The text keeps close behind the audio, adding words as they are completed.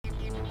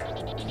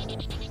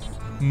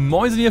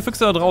Moin, ihr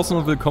Füchse da draußen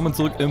und willkommen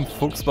zurück im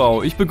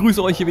Fuchsbau. Ich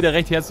begrüße euch hier wieder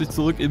recht herzlich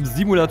zurück im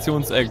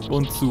Simulationseck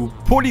und zu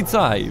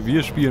Polizei.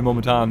 Wir spielen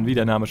momentan, wie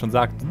der Name schon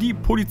sagt, die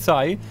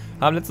Polizei.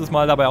 Haben letztes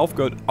Mal dabei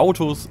aufgehört,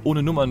 Autos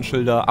ohne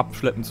Nummernschilder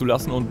abschleppen zu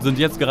lassen und sind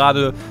jetzt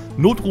gerade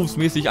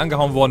notrufsmäßig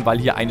angehauen worden, weil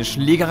hier eine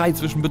Schlägerei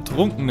zwischen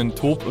Betrunkenen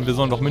tobt und wir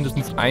sollen doch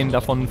mindestens einen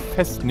davon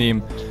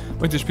festnehmen.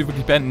 Möchte das Spiel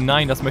wirklich beenden?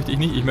 Nein, das möchte ich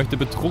nicht. Ich möchte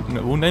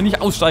Betrunkene. Oh nein,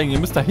 nicht aussteigen, ihr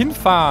müsst da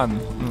hinfahren.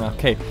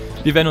 Okay,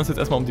 wir werden uns jetzt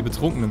erstmal um die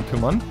Betrunkenen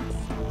kümmern.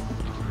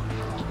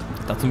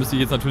 Dazu müsste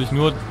ich jetzt natürlich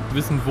nur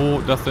wissen,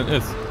 wo das denn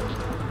ist.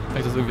 Kann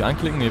ich das irgendwie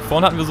anklicken? Ne,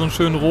 vorne hatten wir so einen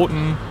schönen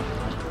roten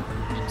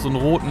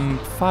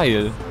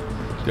Pfeil,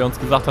 der uns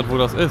gesagt hat, wo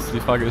das ist.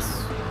 Die Frage ist...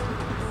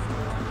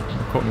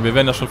 Mal gucken, wir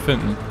werden das schon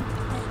finden.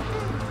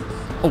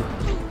 Oh.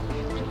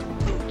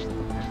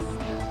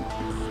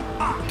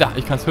 Da,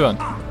 ich kann es hören.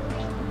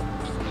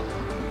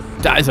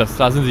 Da ist es,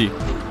 da sind sie.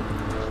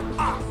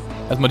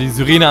 Erstmal die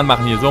Sirene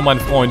anmachen hier. So, meine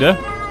Freunde.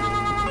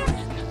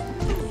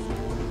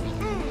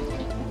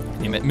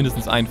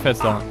 Mindestens einen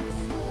fester.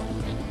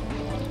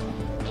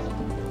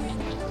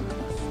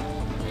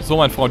 So,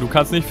 mein Freund, du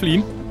kannst nicht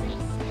fliehen.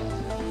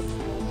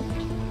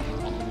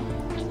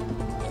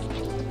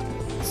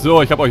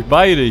 So, ich habe euch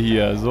beide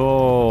hier.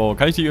 So,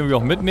 kann ich die irgendwie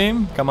auch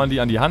mitnehmen? Kann man die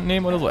an die Hand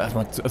nehmen oder so?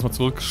 Erstmal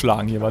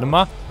zurückschlagen hier, warte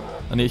mal.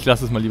 Ah, ne, ich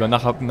lasse es mal lieber.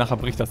 Nachher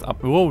bricht das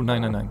ab. Oh,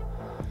 nein, nein, nein.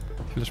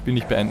 Ich will das Spiel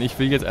nicht beenden. Ich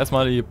will jetzt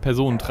erstmal die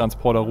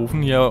Personentransporter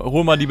rufen. Hier,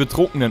 hol mal die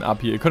Betrunkenen ab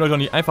hier. Ihr könnt euch doch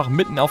nicht einfach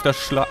mitten auf der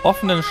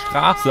offenen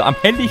Straße am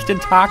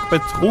helllichten Tag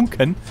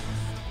betrunken.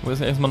 Wir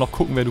müssen erstmal noch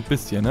gucken, wer du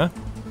bist hier, ne?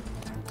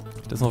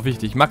 Das ist noch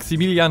wichtig.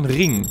 Maximilian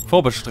Ring,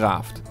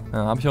 vorbestraft.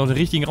 Ja, habe ich auch den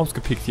richtigen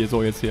rausgepickt hier.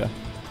 So, jetzt hier.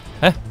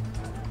 Hä?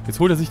 Jetzt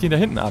holt er sich den da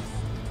hinten ab.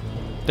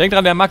 Denkt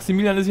dran, der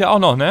Maximilian ist ja auch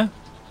noch, ne?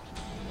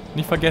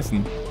 Nicht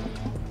vergessen.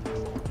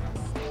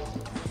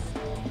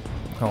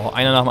 Oh,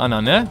 einer nach dem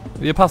anderen, ne?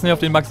 Wir passen hier auf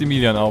den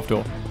Maximilian auf,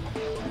 du.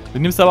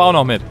 Den nimmst du aber auch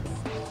noch mit.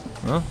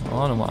 Ja,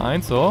 oh, Nummer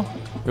 1, so.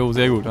 Jo,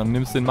 sehr gut. Dann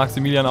nimmst du den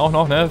Maximilian auch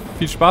noch, ne?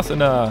 Viel Spaß in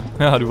der...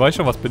 Ja, du weißt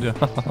schon was, bitte.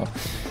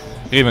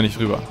 Reden wir nicht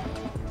drüber.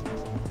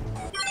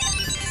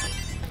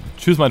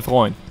 Tschüss, mein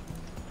Freund.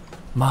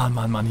 Mann,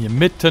 Mann, Mann. Hier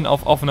mitten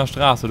auf offener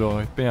Straße,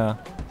 du. Ich bin ja...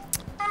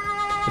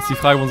 Jetzt die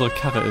Frage, wo unsere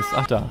Karre ist.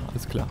 Ach, da.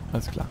 Alles klar,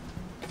 alles klar.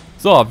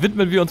 So,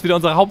 widmen wir uns wieder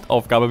unserer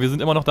Hauptaufgabe. Wir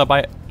sind immer noch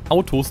dabei,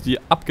 Autos, die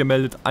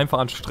abgemeldet einfach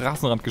an den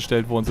Straßenrand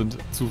gestellt worden sind,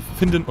 zu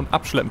finden und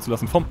abschleppen zu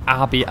lassen vom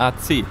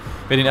ABAC.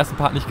 Wer den ersten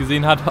Part nicht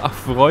gesehen hat,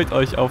 freut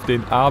euch auf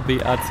den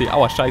ABAC.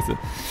 Aua, scheiße.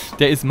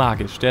 Der ist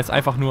magisch. Der ist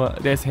einfach nur,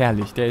 der ist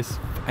herrlich. Der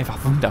ist einfach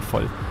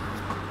wundervoll.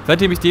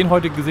 Seitdem ich den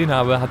heute gesehen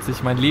habe, hat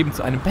sich mein Leben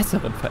zu einem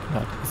besseren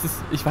verändert.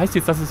 Ich weiß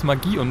jetzt, dass es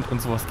Magie und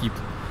sowas gibt.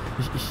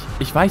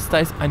 Ich weiß, da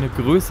ist eine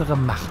größere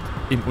Macht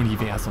im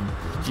Universum,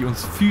 die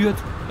uns führt,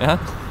 ja.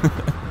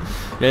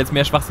 Ja, jetzt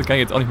mehr Schwachsinn kann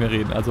ich jetzt auch nicht mehr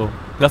reden. Also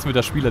lassen wir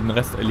das Spieler den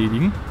Rest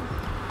erledigen.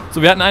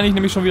 So, wir hatten eigentlich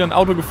nämlich schon wieder ein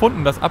Auto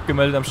gefunden, das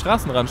abgemeldet am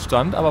Straßenrand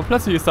stand. Aber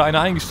plötzlich ist da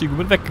einer eingestiegen und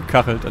wird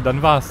weggekachelt. Und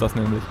dann war es das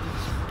nämlich.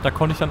 Da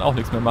konnte ich dann auch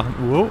nichts mehr machen.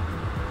 Wow.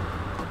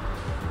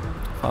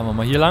 Fahren wir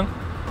mal hier lang.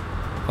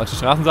 Falsche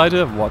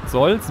Straßenseite. Was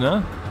soll's,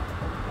 ne?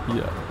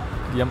 Hier.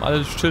 Die haben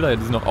alle Schilder.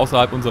 Die sind noch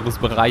außerhalb unseres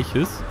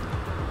Bereiches.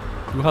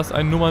 Du hast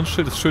ein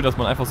Nummernschild. Das ist schön, dass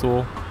man einfach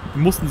so...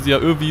 Mussten sie ja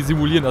irgendwie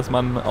simulieren, dass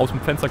man aus dem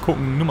Fenster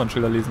gucken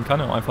Nummernschilder lesen kann.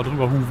 Ja, einfach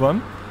drüber hovern.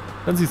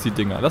 Dann siehst du die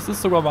Dinger. Das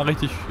ist sogar mal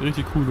richtig,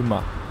 richtig cool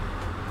gemacht.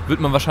 Wird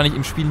man wahrscheinlich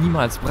im Spiel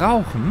niemals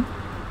brauchen.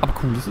 Aber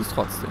cool ist es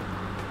trotzdem.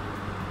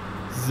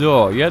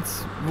 So,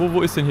 jetzt...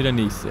 Wo ist denn hier der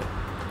nächste?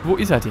 Wo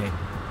ist er denn?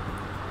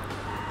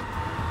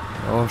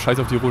 Oh, scheiß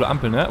auf die rote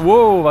Ampel, ne?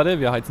 Wow, warte,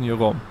 wir heizen hier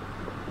rum.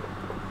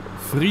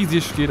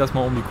 Friesisch geht das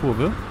mal um die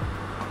Kurve.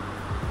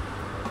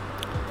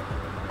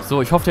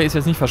 So, ich hoffe, der ist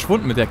jetzt nicht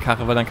verschwunden mit der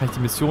Karre, weil dann kann ich die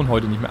Mission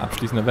heute nicht mehr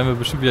abschließen. Dann werden wir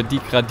bestimmt wieder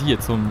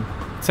degradiert zum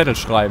Zettel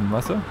schreiben,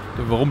 weißt du?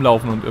 Da wir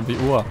rumlaufen und irgendwie,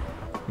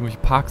 irgendwelche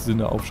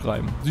Parksünde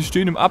aufschreiben. Sie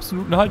stehen im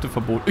absoluten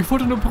Halteverbot. Ich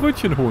wollte nur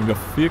Brötchen holen. Ja,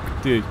 fick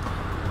dich.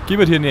 Gib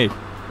es hier nicht.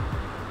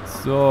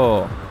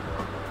 So.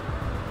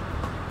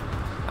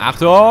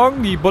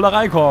 Achtung, die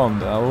Bullerei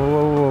kommt.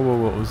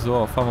 Oh.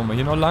 So, fahren wir mal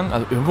hier noch lang.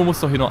 Also irgendwo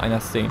muss doch hier noch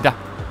einer stehen. Da.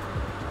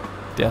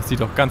 Der sieht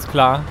doch ganz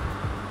klar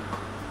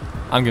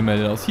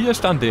angemeldet aus. Hier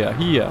stand der.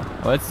 Hier.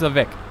 Aber jetzt ist er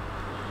weg.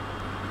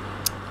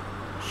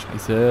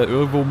 Scheiße.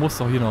 Irgendwo muss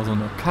doch hier noch so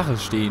eine Karre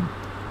stehen.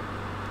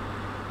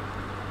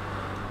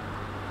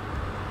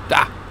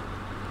 Da.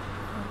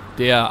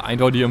 Der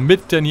eindeutig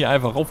mitten hier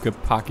einfach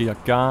raufgepackt. Geht ja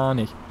gar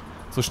nicht.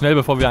 So schnell,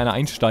 bevor wieder einer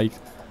einsteigt.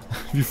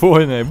 Wie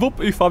vorhin, ey. Wupp,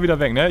 ich fahr wieder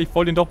weg, ne? Ich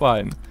wollte den doch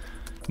behalten.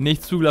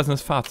 Nicht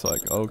zugelassenes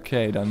Fahrzeug.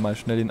 Okay, dann mal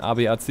schnell den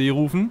ABAC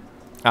rufen.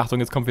 Achtung,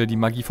 jetzt kommt wieder die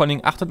Magie. Vor allen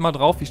Dingen, achtet mal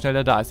drauf, wie schnell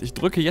der da ist. Ich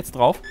drücke jetzt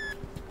drauf.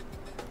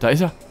 Da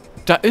ist er.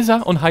 Da ist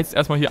er und heizt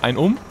erstmal hier einen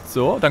um.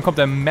 So, dann kommt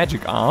der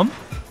Magic Arm.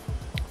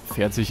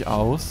 Fährt sich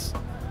aus.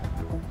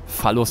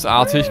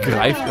 Phallusartig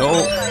greift.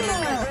 Oh.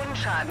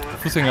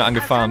 Fußgänger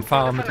angefahren.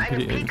 Fahrer mit dem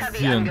PDL.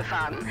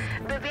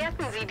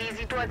 Bewerten Sie die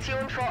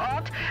Situation vor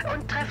Ort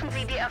und treffen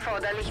Sie die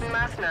erforderlichen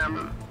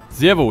Maßnahmen.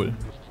 Sehr wohl.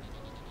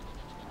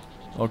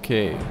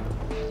 Okay.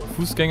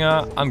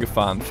 Fußgänger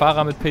angefahren.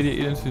 Fahrer mit PD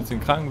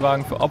identifizieren.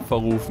 Krankenwagen für Opfer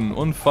rufen.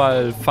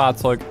 Unfall,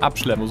 Fahrzeug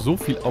abschleppen. So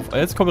viel auf...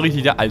 Jetzt kommt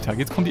richtig der Alltag.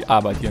 Jetzt kommt die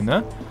Arbeit hier,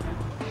 ne?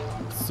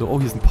 So, oh,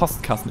 hier ist ein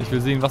Postkasten. Ich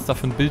will sehen, was da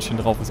für ein Bildchen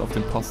drauf ist auf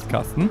dem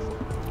Postkasten.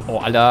 Oh,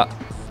 Alter.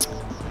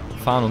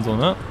 Fahren und so,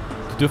 ne?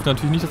 Die dürfen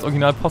natürlich nicht das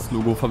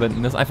Original-Post-Logo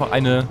verwenden. Das ist einfach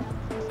eine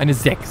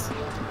 6.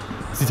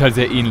 Sieht halt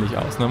sehr ähnlich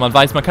aus, ne? Man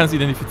weiß, man kann es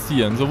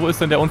identifizieren. So, wo ist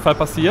denn der Unfall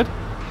passiert?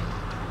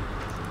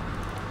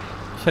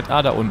 Ich hätte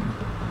A da unten.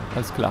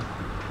 Alles klar.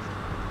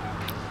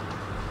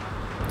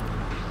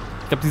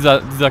 Ich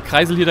glaube, dieser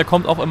Kreisel hier, der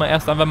kommt auch immer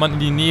erst an, wenn man in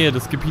die Nähe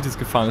des Gebietes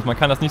gefahren ist. Man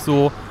kann das nicht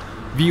so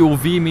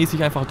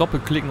WoW-mäßig einfach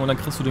doppelklicken und dann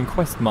kriegst du den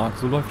Questmark.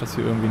 So läuft das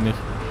hier irgendwie nicht.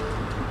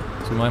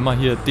 So, mal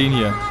hier, den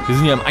hier. Wir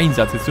sind hier im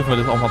Einsatz, jetzt dürfen wir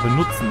das auch mal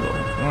benutzen. So.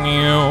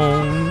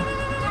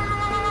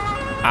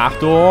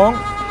 Achtung!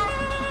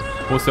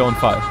 Wo ist der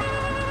Unfall?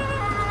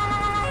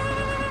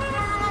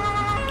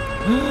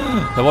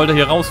 Da wollte er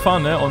hier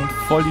rausfahren, ne? Und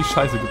voll die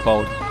Scheiße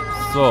gebaut.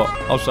 So,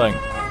 aussteigen.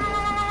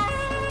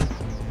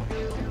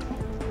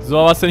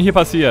 So, was denn hier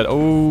passiert?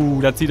 Oh,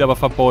 das sieht aber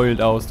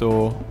verbeult aus,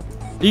 du.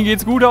 Ihnen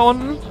geht's gut da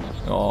unten?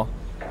 Ja.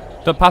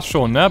 Das passt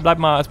schon, ne? Bleib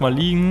mal erstmal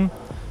liegen.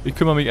 Ich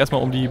kümmere mich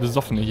erstmal um die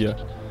Besoffene hier.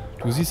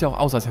 Du siehst ja auch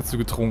aus, als hättest du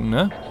getrunken,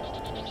 ne?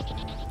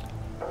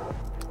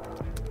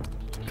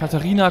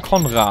 Katharina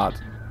Konrad.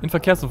 In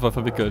Verkehrsunfall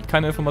verwickelt.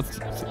 Keine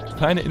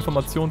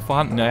Information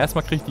vorhanden. Ja,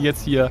 erstmal kriegt die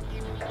jetzt hier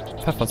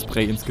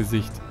Pfefferspray ins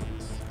Gesicht.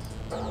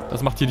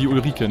 Das macht hier die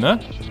Ulrike, ne?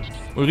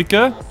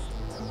 Ulrike?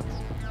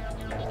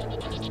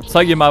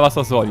 Zeig ihr mal, was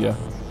das soll hier.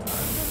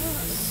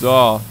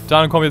 So,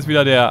 dann kommt jetzt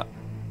wieder der...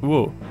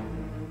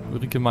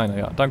 Ulrike Meiner,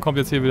 ja. Dann kommt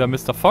jetzt hier wieder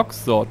Mr.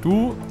 Fox. So,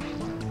 du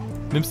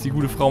nimmst die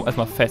gute Frau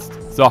erstmal fest.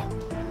 So.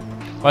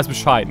 Weiß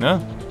Bescheid,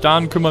 ne?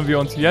 Dann kümmern wir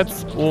uns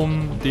jetzt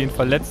um den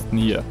Verletzten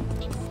hier.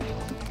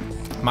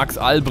 Max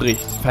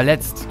Albrecht.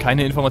 Verletzt.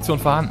 Keine Information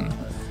vorhanden.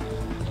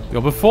 Ja,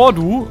 bevor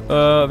du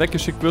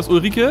weggeschickt wirst,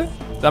 Ulrike,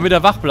 damit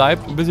er wach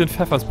bleibt, ein bisschen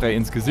Pfefferspray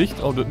ins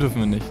Gesicht. Oh, das dürfen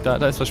wir nicht. Da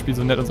ist das Spiel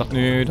so nett und sagt,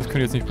 nee, das könnt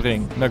ihr jetzt nicht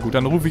bringen. Na gut,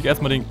 dann rufe ich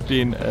erstmal den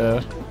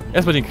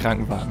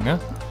Krankenwagen, ne?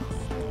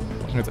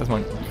 Machen jetzt erstmal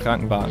einen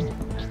Krankenwagen.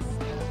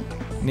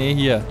 Nee,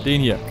 hier, den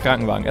hier,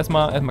 Krankenwagen.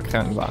 Erstmal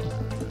Krankenwagen.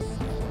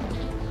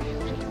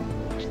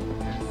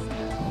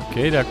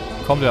 Okay, da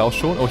kommt er auch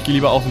schon. Oh, ich gehe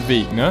lieber auf den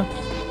Weg, ne?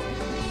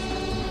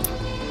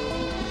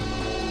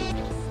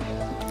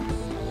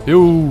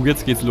 Jo,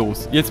 jetzt geht's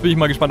los. Jetzt bin ich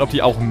mal gespannt, ob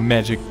die auch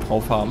Magic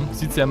drauf haben.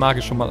 Sieht sehr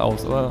magisch schon mal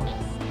aus, aber...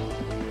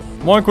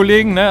 Moin,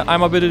 Kollegen, ne?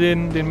 Einmal bitte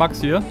den Max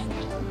hier.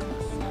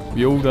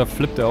 Jo, da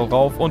flippt er auch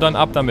rauf. Und dann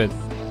ab damit.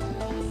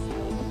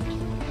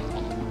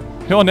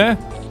 Ja, ne?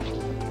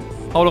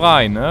 Haut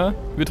rein, ne?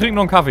 Wir trinken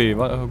noch einen Kaffee.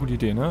 War eine gute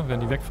Idee, ne?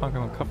 Wenn die wegfahren,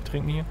 können wir einen Kaffee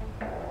trinken hier.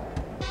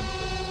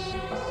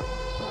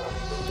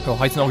 Ja,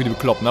 heißen auch wieder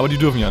Bekloppten, aber die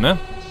dürfen ja, ne?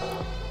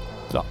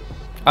 So,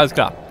 alles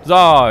klar.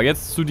 So,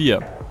 jetzt zu dir.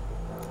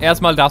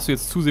 Erstmal darfst du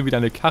jetzt zusehen, wie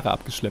deine Karre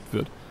abgeschleppt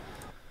wird.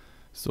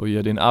 So,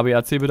 hier den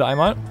ABAC bitte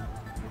einmal.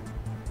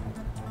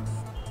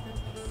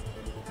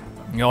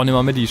 Ja, nimm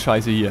mal mit die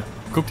Scheiße hier.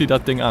 Guck dir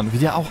das Ding an. Wie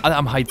der auch alle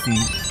am Heizen.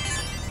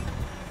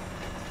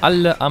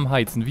 Alle am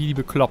Heizen, wie die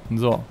Bekloppten.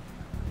 So.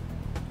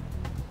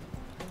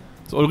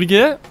 So,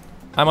 Ulrike.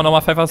 Einmal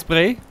nochmal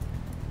Pfefferspray.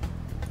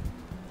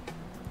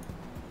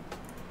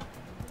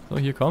 So,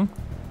 hier, komm.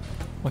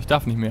 Oh, ich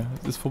darf nicht mehr.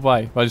 Es ist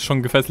vorbei, weil es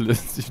schon gefesselt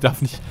ist. Ich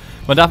darf nicht...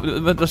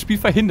 Das Spiel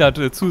verhindert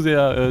zu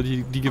sehr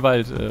die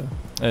Gewalt.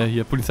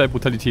 Hier,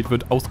 Polizeibrutalität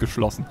wird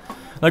ausgeschlossen.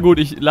 Na gut,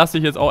 ich lasse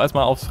dich jetzt auch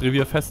erstmal aufs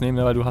Revier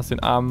festnehmen, weil du hast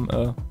den Arm...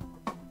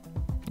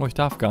 Oh, ich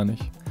darf gar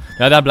nicht.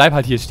 Ja, dann bleib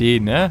halt hier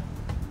stehen, ne?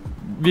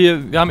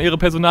 Wir haben ihre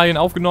Personalien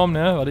aufgenommen,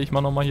 ne? Warte, ich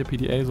mach nochmal hier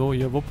PDA, so,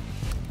 hier, wupp.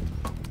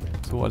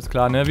 So, alles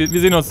klar, ne? Wir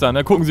sehen uns dann,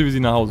 ne? Gucken Sie, wie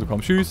Sie nach Hause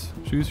kommen. Tschüss,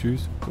 tschüss,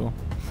 tschüss. So,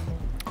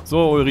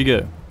 so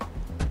Ulrike.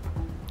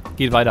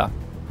 Geht weiter.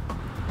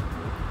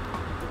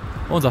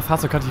 Oh, unser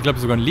Fahrzeug hatte, ich glaube,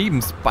 sogar einen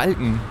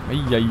Lebensbalken.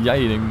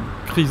 Eieiei, den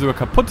kriege ich sogar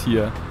kaputt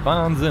hier.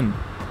 Wahnsinn.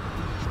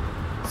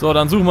 So,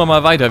 dann suchen wir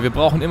mal weiter. Wir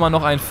brauchen immer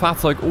noch ein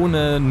Fahrzeug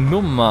ohne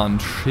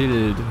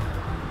Nummernschild.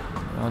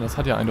 Ja, das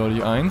hat ja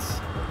eindeutig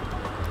eins.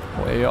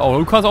 Oh, ey, oh,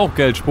 du kannst auch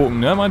Geld spucken,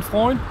 ne, mein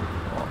Freund?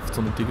 Oh, auf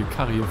so eine dicke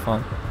Karre hier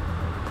fahren.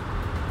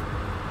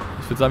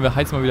 Ich würde sagen, wir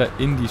heizen mal wieder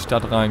in die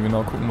Stadt rein.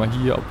 Genau, gucken mal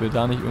hier, ob wir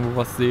da nicht irgendwo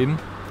was sehen.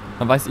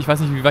 Ich weiß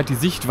nicht, wie weit die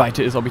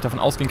Sichtweite ist, ob ich davon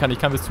ausgehen kann. Ich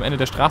kann bis zum Ende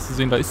der Straße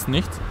sehen, da ist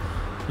nichts.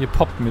 Hier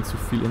poppt mir zu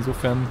viel.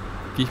 Insofern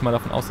gehe ich mal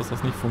davon aus, dass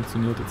das nicht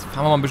funktioniert. Jetzt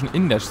fahren wir mal ein bisschen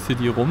in der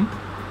City rum.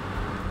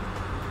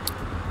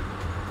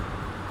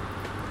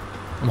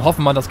 Und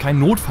hoffen mal, dass kein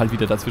Notfall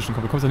wieder dazwischen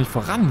kommt. Wir kommen ja nicht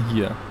voran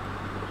hier.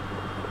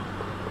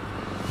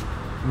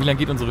 Wie lange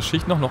geht unsere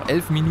Schicht noch? Noch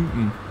 11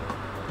 Minuten.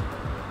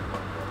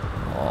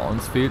 Oh,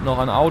 uns fehlt noch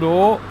ein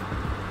Auto.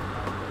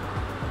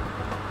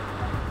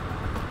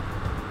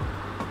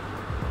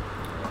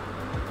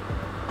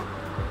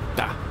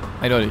 Da,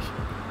 eindeutig.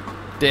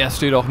 Der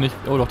steht auch nicht...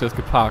 Oh doch, der ist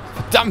geparkt.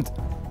 Verdammt!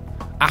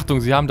 Achtung,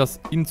 Sie haben das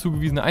Ihnen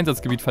zugewiesene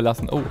Einsatzgebiet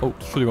verlassen. Oh,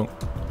 Entschuldigung.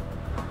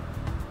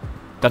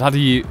 Das hat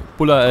die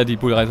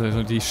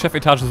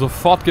Chefetage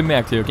sofort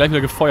gemerkt hier. Gleich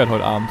wieder gefeuert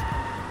heute Abend.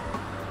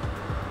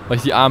 Weil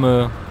ich die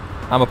arme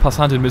arme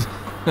Passantin mit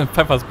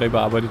Pfefferspray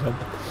bearbeitet hat.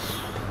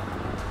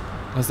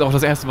 Das ist auch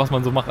das Erste, was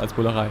man so macht als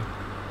Bullerei.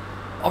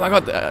 Oh mein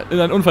Gott, in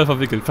einen Unfall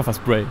verwickelt.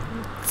 Pfefferspray.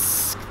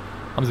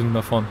 Haben sie nun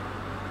davon.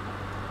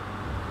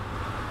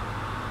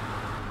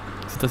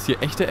 Sind das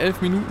hier echte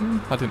 11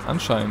 Minuten? Hat den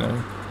Anschein, ey.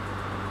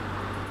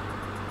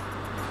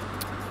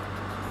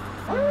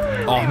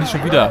 Oh, nicht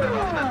schon wieder.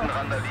 Bewaffneten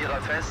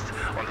Randalierer fest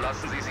und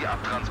lassen Sie sie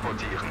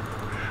abtransportieren.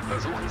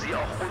 Versuchen Sie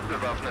auch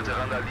unbewaffnete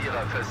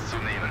Randalierer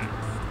festzunehmen.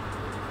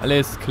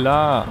 Alles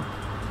klar.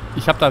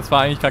 Ich habe da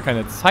zwar eigentlich gar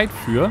keine Zeit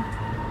für.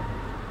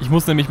 Ich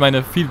muss nämlich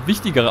meine viel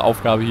wichtigere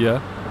Aufgabe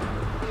hier.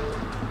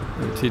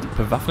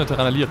 Bewaffnete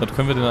Randalierer.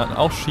 Können wir denn dann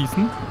auch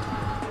schießen?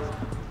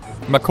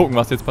 Mal gucken,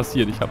 was jetzt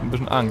passiert. Ich habe ein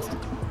bisschen Angst.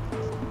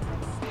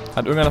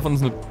 Hat irgendeiner von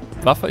uns eine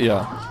Waffe?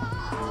 Ja.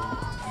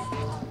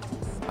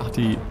 Ach,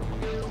 die...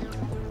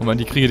 Moment,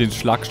 die kriege den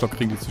Schlagstock,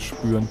 kriegen die zu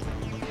spüren.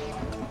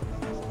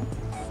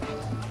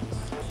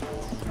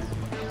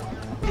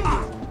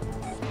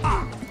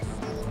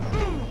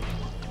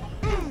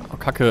 Oh,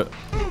 Kacke.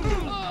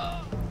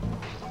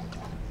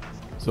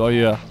 So,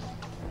 hier.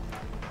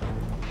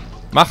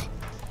 Mach!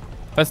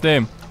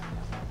 Festnehmen!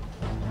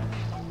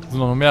 Es sind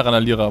noch mehr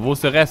Randalierer. Wo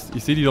ist der Rest?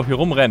 Ich sehe die doch hier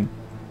rumrennen.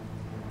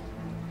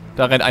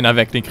 Da rennt einer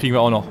weg, den kriegen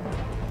wir auch noch.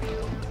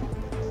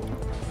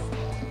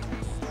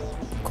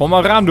 Komm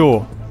mal ran,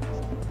 du!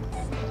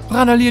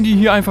 Randalieren die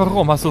hier einfach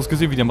rum. Hast du das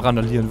gesehen, wie die am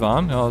Randalieren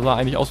waren? Ja, sah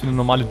eigentlich aus wie eine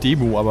normale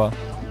Demo, aber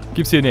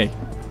gibt's hier nicht.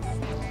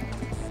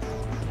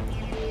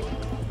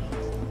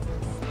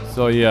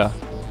 So, hier.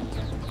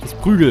 Das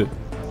Prügel.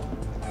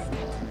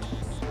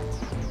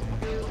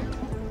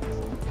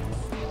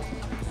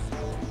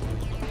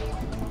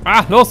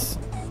 Ah, los!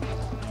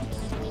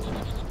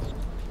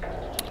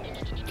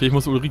 Okay, ich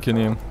muss Ulrike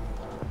nehmen.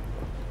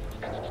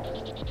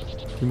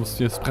 Ich muss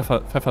hier das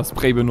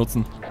Pfefferspray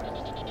benutzen.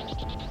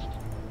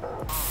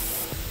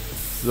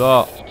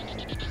 So.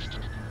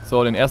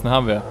 So, den ersten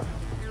haben wir.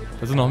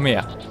 Da sind noch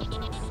mehr.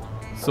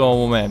 So,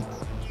 Moment.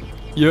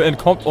 Ihr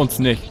entkommt uns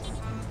nicht.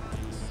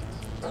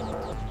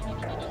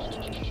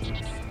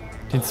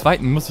 Den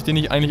zweiten, muss ich den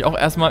nicht eigentlich auch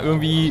erstmal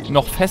irgendwie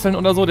noch fesseln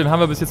oder so? Den haben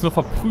wir bis jetzt nur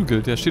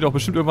verprügelt. Der steht auch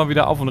bestimmt irgendwann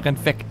wieder auf und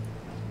rennt weg.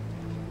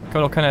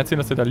 Kann mir doch keiner erzählen,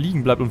 dass der da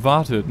liegen bleibt und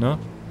wartet, ne?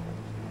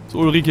 So,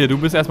 Ulrike, du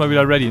bist erstmal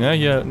wieder ready, ne?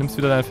 Hier, nimmst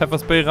wieder dein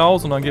Pfefferspray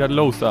raus und dann geht das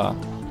los da.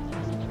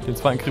 Den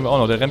zweiten kriegen wir auch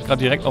noch. Der rennt gerade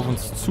direkt auf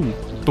uns zu.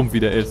 Dumm wie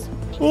der ist.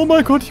 Oh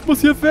mein Gott, ich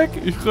muss hier weg.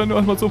 Ich renne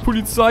erstmal zur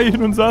Polizei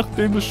hin und sag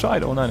dem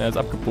Bescheid. Oh nein, er ist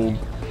abgebogen.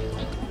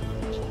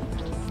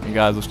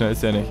 Egal, so schnell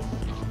ist er nicht.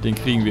 Den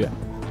kriegen wir.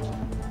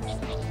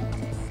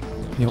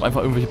 Hier auch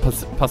einfach irgendwelche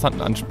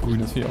Passanten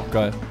ansprühen. Das finde ich auch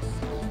geil.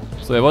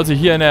 So, er wollte sich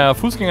hier in der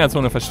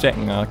Fußgängerzone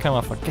verstecken. Ja, kann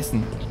man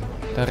vergessen.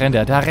 Da rennt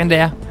er, da rennt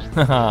er.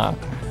 Haha.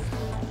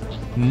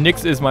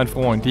 Nix ist, mein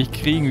Freund. Dich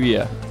kriegen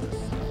wir.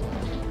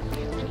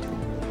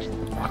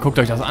 Oh, guckt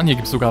euch das an. Hier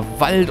gibt es sogar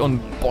Wald und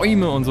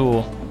Bäume und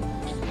so.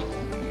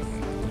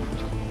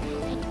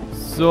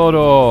 So,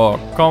 du.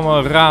 Komm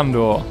ran,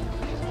 du.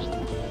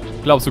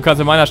 Glaubst du,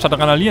 kannst in meiner Stadt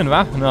randalieren,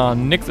 wa? Na,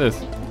 nix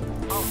ist.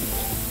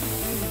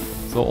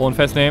 So, und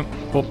festnehmen.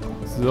 Pup.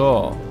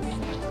 So.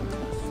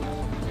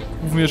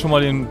 Rufen wir schon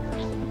mal den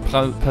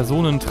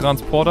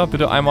Personentransporter.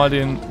 Bitte einmal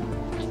den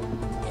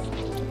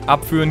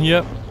abführen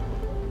hier.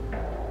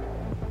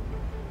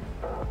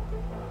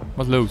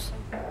 Was ist los?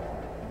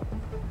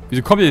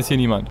 Wieso kommt jetzt hier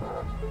niemand?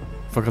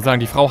 Ich wollte gerade sagen,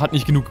 die Frau hat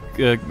nicht genug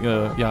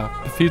ja,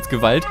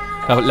 Befehlsgewalt.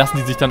 Da lassen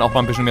die sich dann auch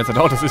mal ein bisschen mehr Zeit.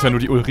 Oh, das ist ja nur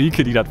die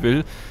Ulrike, die das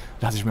will.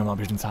 Lass ich mir mal ein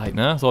bisschen Zeit,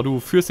 ne? So, du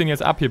führst den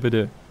jetzt ab hier,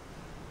 bitte.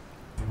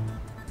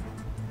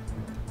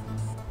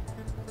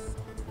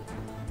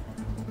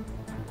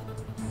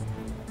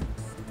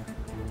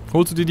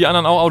 Holst du dir die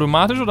anderen auch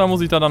automatisch oder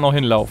muss ich da dann noch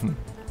hinlaufen?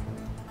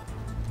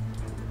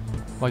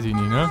 Weiß ich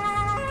nicht, ne?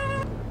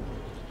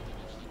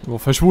 So,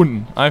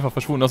 verschwunden. Einfach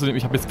verschwunden. Außerdem,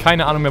 ich habe jetzt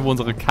keine Ahnung mehr, wo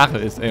unsere Karre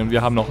ist, ey. Und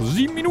wir haben noch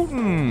 7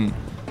 Minuten.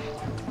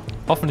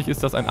 Hoffentlich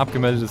ist das ein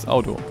abgemeldetes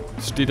Auto.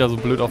 Es steht da so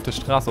blöd auf der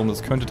Straße rum.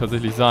 Das könnte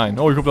tatsächlich sein.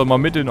 Oh, ich habe das mal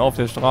mitten auf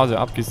der Straße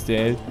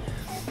abgestellt.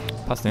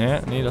 Passt,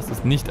 ne? Nee, das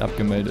ist nicht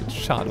abgemeldet.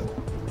 Schade.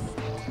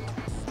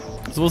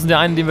 So, ist denn der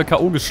eine, den wir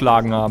K.O.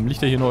 geschlagen haben?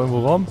 Liegt der hier noch irgendwo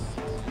rum?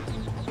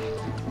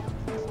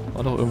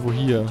 War doch irgendwo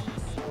hier.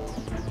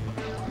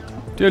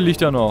 Der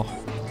liegt da noch.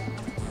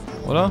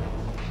 Oder?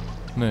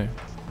 Nee.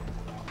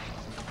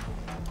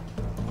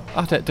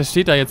 Ach, der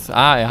steht da jetzt.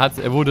 Ah,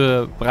 er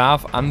wurde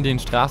brav an den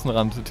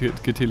Straßenrand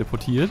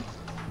geteleportiert.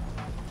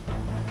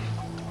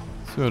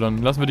 So,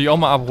 dann lassen wir die auch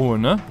mal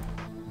abholen, ne?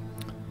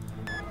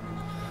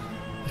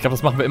 Ich glaube,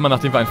 das machen wir immer,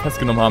 nachdem wir einen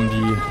festgenommen haben.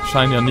 Die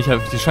scheinen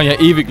ja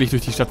ewiglich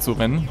durch die Stadt zu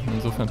rennen.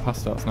 Insofern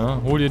passt das,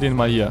 ne? Hol dir den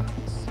mal hier.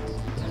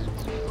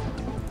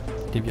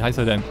 Okay, wie heißt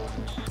er denn?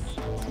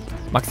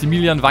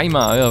 Maximilian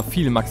Weimar. Ja,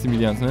 viele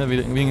Maximilians, ne?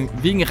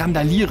 Wegen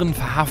Randalieren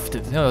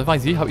verhaftet. Ja, das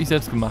weiß ich. Habe ich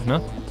selbst gemacht, ne?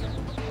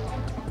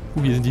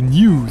 Hier sind die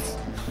News.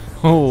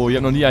 Oh, ich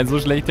habe noch nie einen so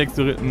schlecht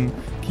texturierten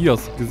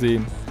Kiosk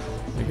gesehen.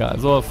 Egal.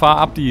 So, fahr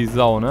ab die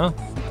Sau, ne?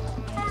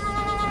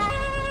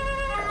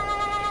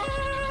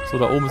 So,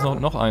 da oben ist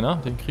noch einer.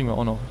 Den kriegen wir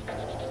auch noch.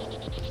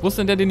 Wo ist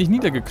denn der, den ich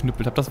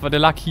niedergeknüppelt habe? Das war der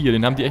lag hier.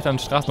 Den haben die echt an den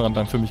Straßenrand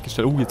dann für mich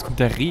gestellt. Oh, jetzt kommt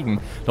der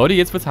Regen. Leute,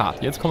 jetzt wird's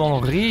hart. Jetzt kommt auch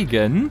noch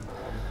Regen.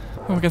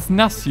 Oh, ganz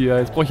nass hier.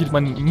 Jetzt brauche ich hier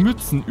meinen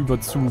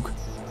Mützenüberzug.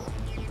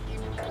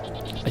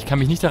 Ich kann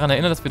mich nicht daran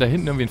erinnern, dass wir da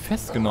hinten irgendwen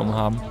festgenommen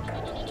haben.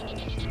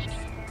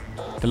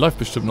 Da läuft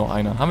bestimmt noch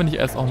einer. Haben wir nicht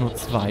erst auch nur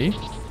 2?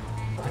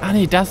 Ah,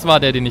 nee, das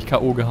war der, den ich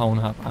K.O.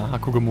 gehauen habe. Aha,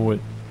 gucke mal.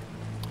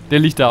 Der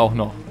liegt da auch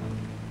noch.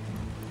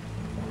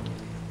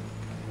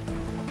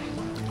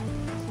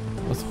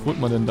 Was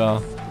holt man denn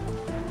da?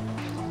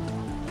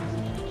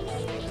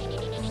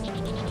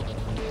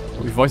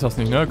 Oh, ich weiß das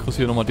nicht, ne? Kriegst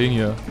hier nochmal den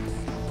hier.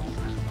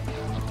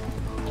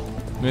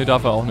 Ne,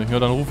 darf er auch nicht. Ja,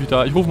 dann rufe ich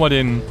da. Ich rufe mal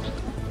den.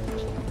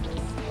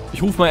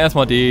 Ich rufe mal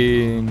erstmal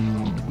den.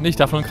 Ne, ich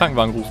darf nur einen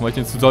Krankenwagen rufen, weil ich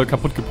den zu doll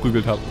kaputt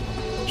geprügelt habe.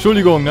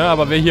 Entschuldigung, ne?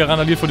 Aber wer hier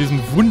randaliert vor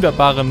diesem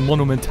wunderbaren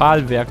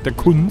Monumentalwerk der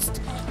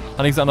Kunst,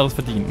 hat nichts anderes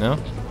verdient, ne?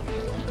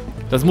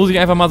 Das muss ich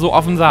einfach mal so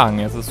offen sagen.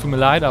 Jetzt, es tut mir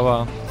leid,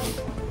 aber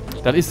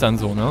das ist dann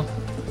so, ne?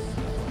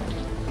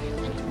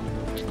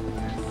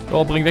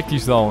 So, bring weg die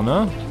Sau,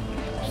 ne?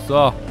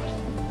 So.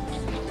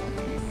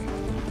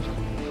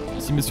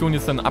 Ist die Mission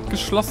jetzt dann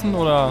abgeschlossen,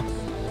 oder?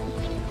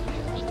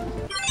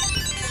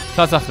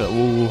 Tatsache.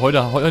 Oh,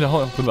 heute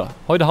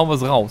hauen wir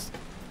es raus.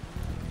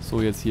 So,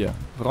 jetzt hier.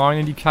 Rein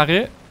in die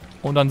Karre.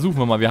 Und dann suchen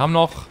wir mal. Wir haben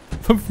noch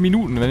 5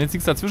 Minuten. Wenn jetzt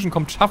nichts dazwischen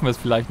kommt, schaffen wir es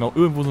vielleicht noch,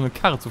 irgendwo so eine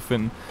Karre zu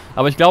finden.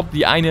 Aber ich glaube,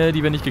 die eine,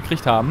 die wir nicht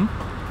gekriegt haben.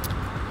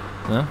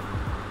 Ne?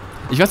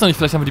 Ich weiß noch nicht,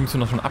 vielleicht haben wir die Mission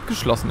noch schon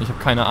abgeschlossen. Ich habe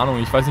keine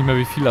Ahnung. Ich weiß nicht mehr,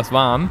 wie viel das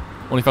waren.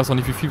 Und ich weiß auch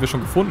nicht, wie viel wir schon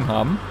gefunden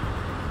haben.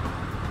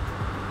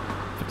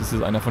 Vielleicht ist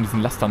jetzt einer von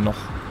diesen Lastern noch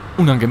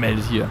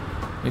unangemeldet hier.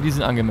 Ne, die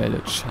sind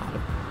angemeldet. Schade.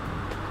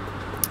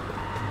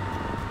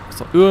 Muss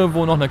doch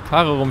irgendwo noch eine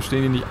Karre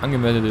rumstehen, die nicht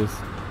angemeldet ist.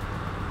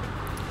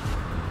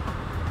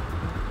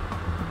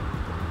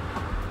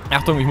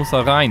 Achtung, ich muss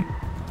da rein.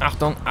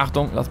 Achtung,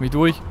 Achtung, lass mich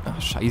durch.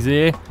 Ach,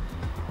 scheiße.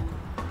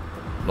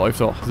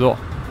 Läuft doch. So.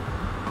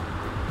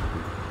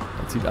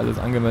 Das sieht alles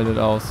angemeldet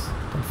aus.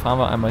 Dann fahren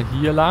wir einmal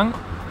hier lang.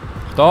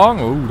 Achtung.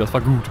 Oh, das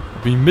war gut.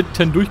 Da bin ich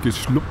mitten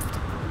durchgeschlupft.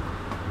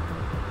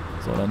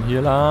 So, dann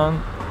hier lang.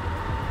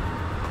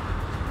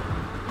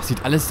 Das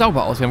sieht alles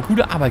sauber aus. Wir haben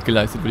gute Arbeit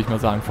geleistet, würde ich mal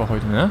sagen, für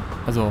heute, ne?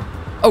 Also.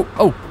 Oh,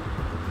 oh.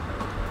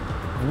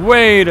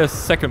 Wait a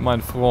second,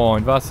 mein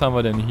Freund. Was haben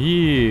wir denn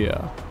hier?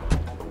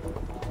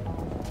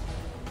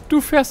 Du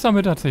fährst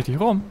damit tatsächlich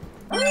rum.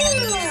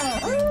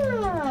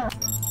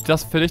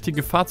 Das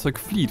verdächtige Fahrzeug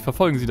flieht.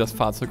 Verfolgen Sie das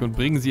Fahrzeug und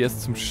bringen Sie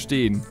es zum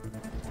Stehen.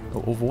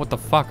 Oh, oh, what the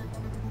fuck?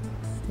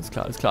 Alles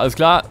klar, alles klar, alles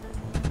klar.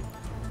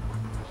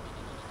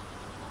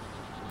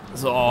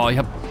 So, ich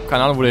habe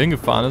keine Ahnung, wo der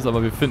hingefahren ist,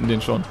 aber wir finden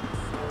den schon.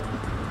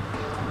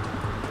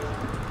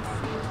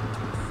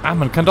 Ah,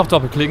 man kann doch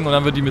doppelklicken und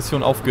dann wird die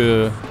Mission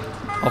aufgedödelt.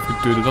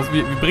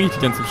 Wie bringe ich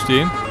die denn zum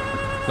Stehen?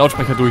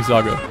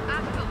 Lautsprecherdurchsage.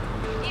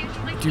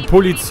 Die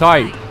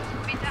Polizei.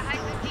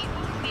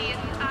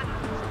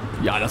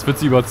 Ja, das wird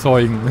sie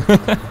überzeugen.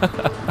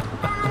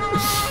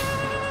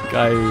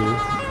 Geil.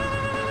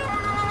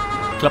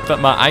 Klappt das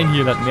mal ein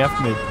hier, das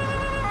nervt mich.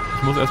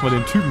 Ich muss erstmal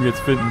den Typen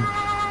jetzt finden.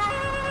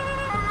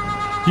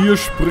 Hier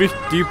spricht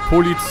die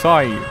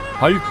Polizei.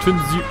 Halten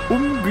Sie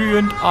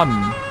umgehend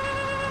an.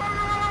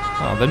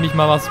 Ah, wenn mich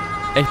mal was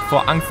echt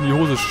vor Angst in die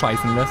Hose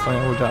scheißen lässt, dann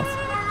ja wohl das.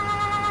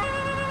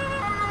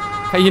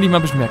 Kann ich hier nicht mal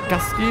ein bisschen mehr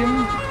Gas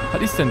geben?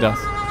 Was ist denn das?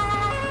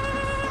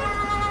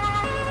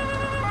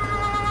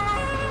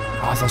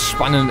 Oh, ist das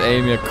spannend,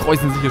 ey. Mir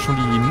kreuzen sich hier schon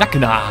die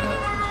Nackenhaare.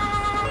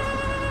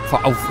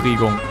 Vor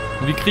Aufregung.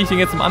 Und wie kriege ich den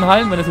jetzt im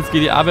Anhalten? Wenn das jetzt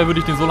GTA wäre,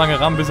 würde ich den so lange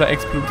rammen, bis er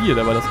explodiert.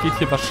 Aber das geht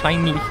hier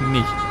wahrscheinlich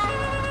nicht.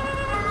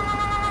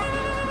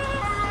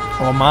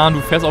 Oh Mann, du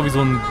fährst auch wie so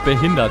ein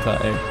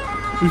Behinderter, ey.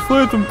 Ich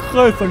fahre jetzt im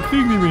Kreis, dann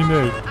kriegen die mich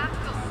nicht.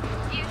 Achtung,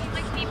 hier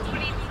spricht die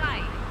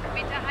Polizei.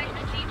 Bitte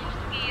halten Sie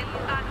umgehend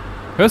an.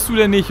 Hörst du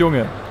denn nicht,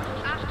 Junge?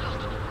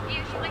 Achtung,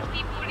 hier spricht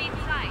die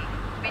Polizei.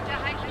 Bitte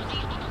halten Sie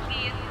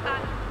umgehend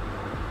an.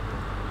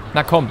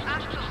 Na komm.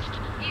 Achtung,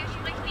 hier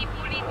spricht die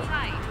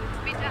Polizei.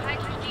 Bitte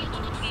halten Sie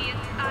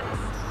umgehend an.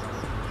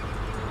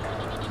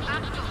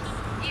 Achtung,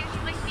 hier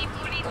spricht die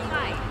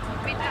Polizei.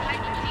 Bitte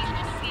halten Sie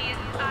umgehend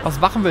an. Was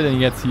machen wir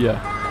denn jetzt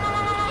hier?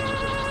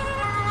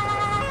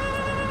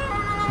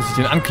 Muss ich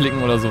den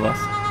anklicken oder sowas?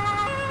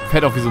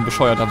 Fährt auch wie so ein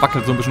Bescheuerter,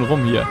 wackelt so ein bisschen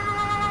rum hier.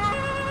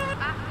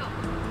 Achtung,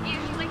 hier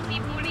spricht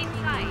die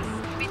Polizei.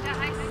 Bitte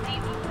halten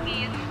Sie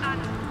umgehend an.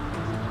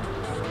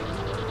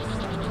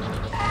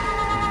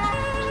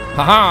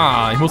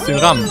 Haha, ich muss den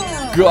rammen.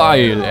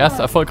 Geil,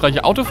 erste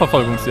erfolgreiche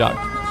Autoverfolgungsjagd.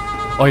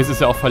 Oh, jetzt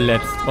ist er auch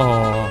verletzt.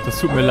 Oh, das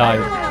tut mir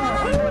leid. Uns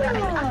wurde ein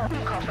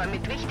Aktenkoffer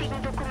mit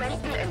wichtigen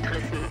Dokumenten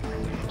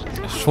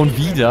entrissen. Schon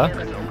wieder?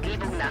 Ihren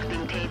Umgebung nach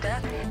dem Täter.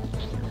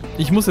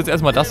 Ich muss jetzt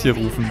erstmal das hier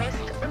rufen. Fest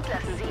und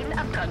lassen Sie ihn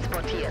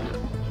abtransportieren.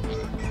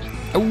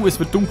 Oh, es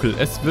wird dunkel.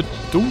 Es wird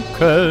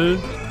dunkel.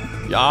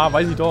 Ja,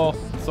 weiß ich doch.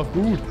 Ist doch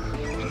gut.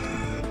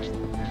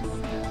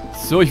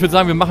 So, ich würde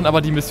sagen, wir machen aber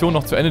die Mission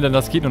noch zu Ende, denn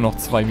das geht nur noch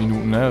 2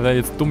 Minuten. Ne? Wäre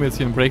jetzt dumm, jetzt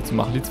hier einen Break zu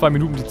machen. Die 2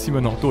 Minuten, die ziehen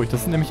wir noch durch.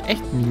 Das sind nämlich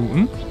echt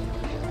Minuten.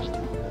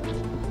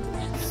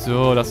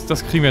 So, das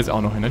kriegen wir jetzt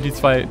auch noch hin, ne?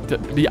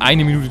 Die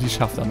eine Minute, die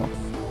schafft er noch.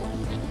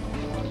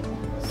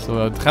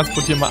 So,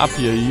 transportieren wir ab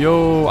hier.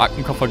 Jo,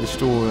 Aktenkoffer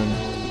gestohlen.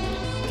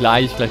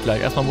 Gleich.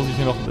 Erstmal muss ich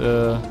hier noch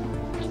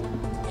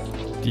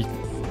die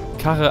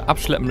Karre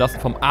abschleppen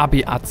lassen vom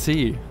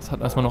ABAC. Das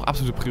hat erstmal noch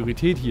absolute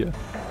Priorität hier.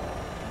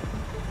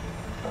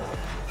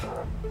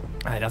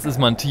 Das ist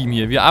mal ein Team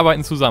hier. Wir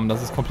arbeiten zusammen.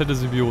 Das ist komplette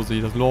Symbiose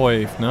hier. Das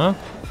läuft, ne?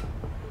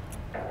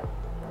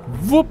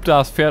 Wupp,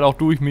 das fährt auch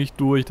durch mich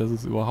durch. Das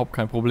ist überhaupt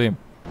kein Problem.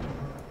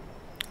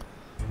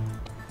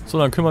 So,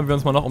 dann kümmern wir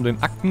uns mal noch um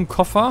den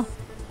Aktenkoffer.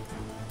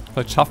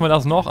 Vielleicht schaffen wir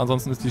das noch.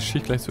 Ansonsten ist die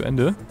Schicht gleich zu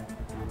Ende.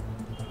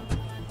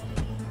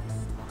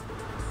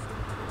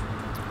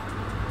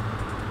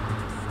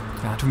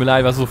 Ja, tut mir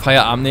leid, was so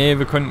Feierabend. Nee,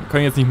 wir können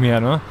jetzt nicht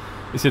mehr, ne?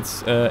 Ist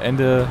jetzt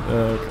Ende.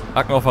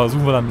 Aktenkoffer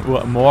suchen wir dann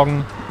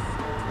morgen.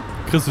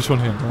 Kriegst du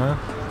schon hin, ne?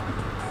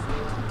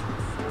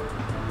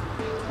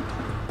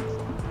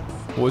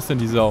 Wo ist denn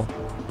die Sau?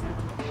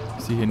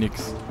 Ich sehe hier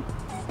nichts.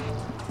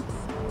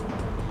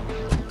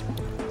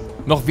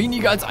 Noch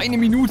weniger als eine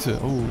Minute.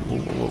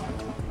 Oh.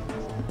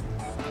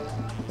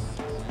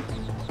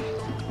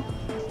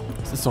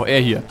 Das ist doch er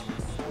hier.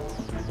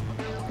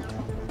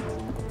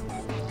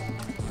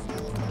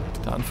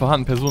 Daten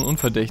vorhanden, Person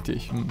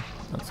unverdächtig.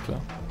 Alles klar.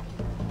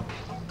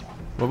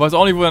 Aber weiß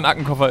auch nicht, wo dein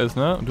Aktenkoffer ist,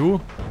 ne? Und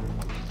du?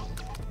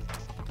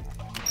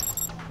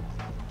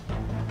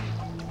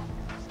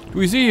 Du,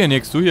 ich sehe hier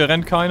nichts. Du, hier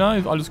rennt keiner.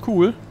 Ist alles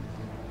cool.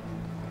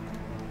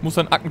 Muss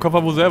deinen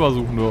Aktenkoffer wohl selber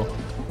suchen, du.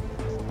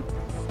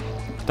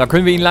 Da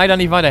können wir Ihnen leider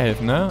nicht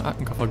weiterhelfen, ne?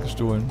 Aktenkoffer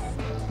gestohlen.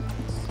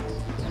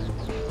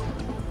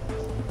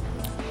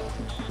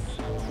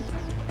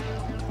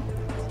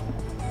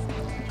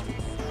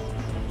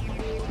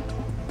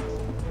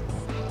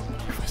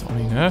 Ich weiß auch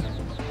nicht, ne?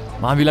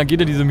 Mann, wie lange geht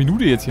denn diese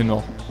Minute jetzt hier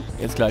noch?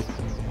 Jetzt gleich.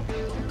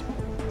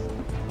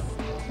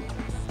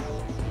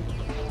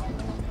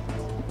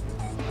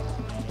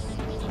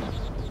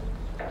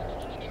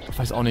 Ich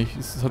weiß auch nicht,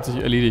 es hat sich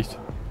erledigt.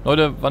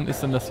 Leute, wann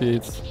ist denn das hier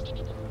jetzt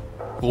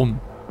rum?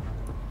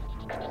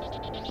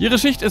 Ihre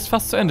Schicht ist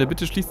fast zu Ende.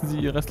 Bitte schließen Sie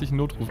Ihren restlichen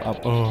Notruf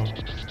ab. Oh.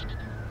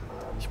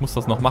 Ich muss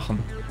das noch machen.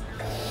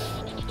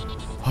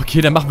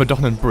 Okay, dann machen wir doch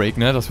einen Break,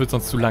 ne? Das wird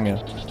sonst zu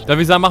lange. Da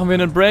würde ich sagen, machen wir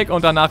einen Break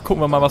und danach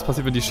gucken wir mal, was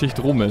passiert, wenn die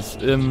Schicht rum ist.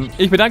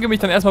 Ich bedanke mich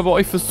dann erstmal bei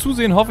euch fürs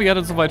Zusehen. Hoffe, ihr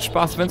hattet soweit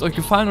Spaß. Wenn es euch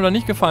gefallen oder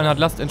nicht gefallen hat,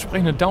 lasst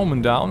entsprechende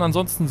Daumen da. Und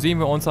ansonsten sehen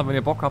wir uns dann, wenn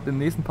ihr Bock habt, im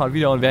nächsten Part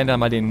wieder und werden dann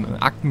mal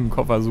den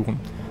Aktenkoffer suchen.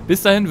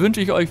 Bis dahin wünsche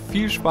ich euch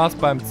viel Spaß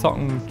beim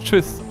Zocken.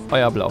 Tschüss,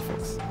 euer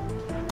Blaufuchs.